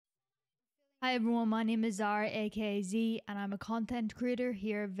Hi everyone, my name is Zara aka Z and I'm a content creator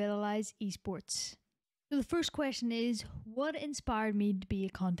here at Vitalize Esports. So the first question is, what inspired me to be a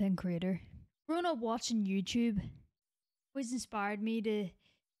content creator? Growing up watching YouTube always inspired me to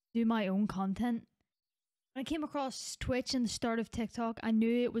do my own content. When I came across Twitch and the start of TikTok, I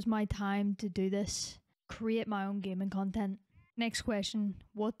knew it was my time to do this, create my own gaming content. Next question,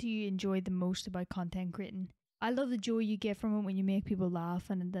 what do you enjoy the most about content creating? I love the joy you get from it when you make people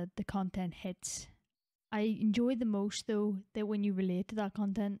laugh and the content hits. I enjoy the most though that when you relate to that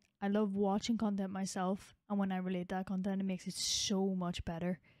content. I love watching content myself, and when I relate to that content, it makes it so much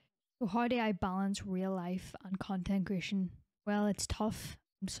better. So, how do I balance real life and content creation? Well, it's tough.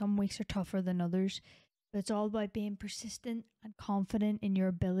 Some weeks are tougher than others, but it's all about being persistent and confident in your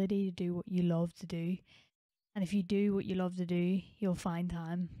ability to do what you love to do. And if you do what you love to do, you'll find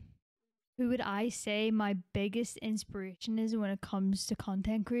time. Who would I say my biggest inspiration is when it comes to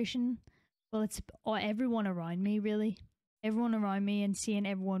content creation? Well, it's everyone around me, really. Everyone around me, and seeing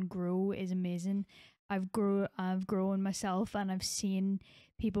everyone grow is amazing. I've grown myself, and I've seen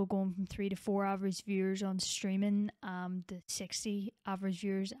people going from 3 to 4 average viewers on streaming, to 60 average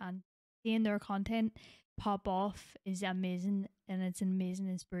viewers, and seeing their content pop off is amazing, and it's an amazing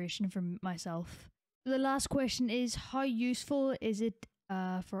inspiration for myself. The last question is, how useful is it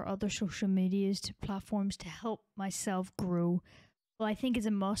for other social medias to platforms to help myself grow? Well, I think it's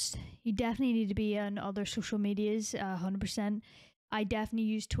a must. You definitely need to be on other social medias, 100%. I definitely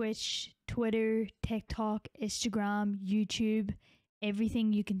use Twitch, Twitter, TikTok, Instagram, YouTube,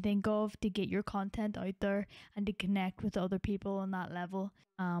 everything you can think of to get your content out there and to connect with other people on that level.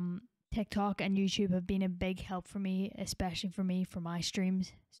 TikTok and YouTube have been a big help for me, especially for me for my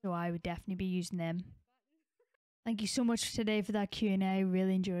streams. So I would definitely be using them. Thank you so much today for that Q&A. I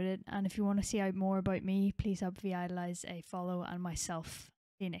really enjoyed it. And if you want to see out more about me, please help Vitalize a follow and myself.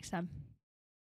 See you next time.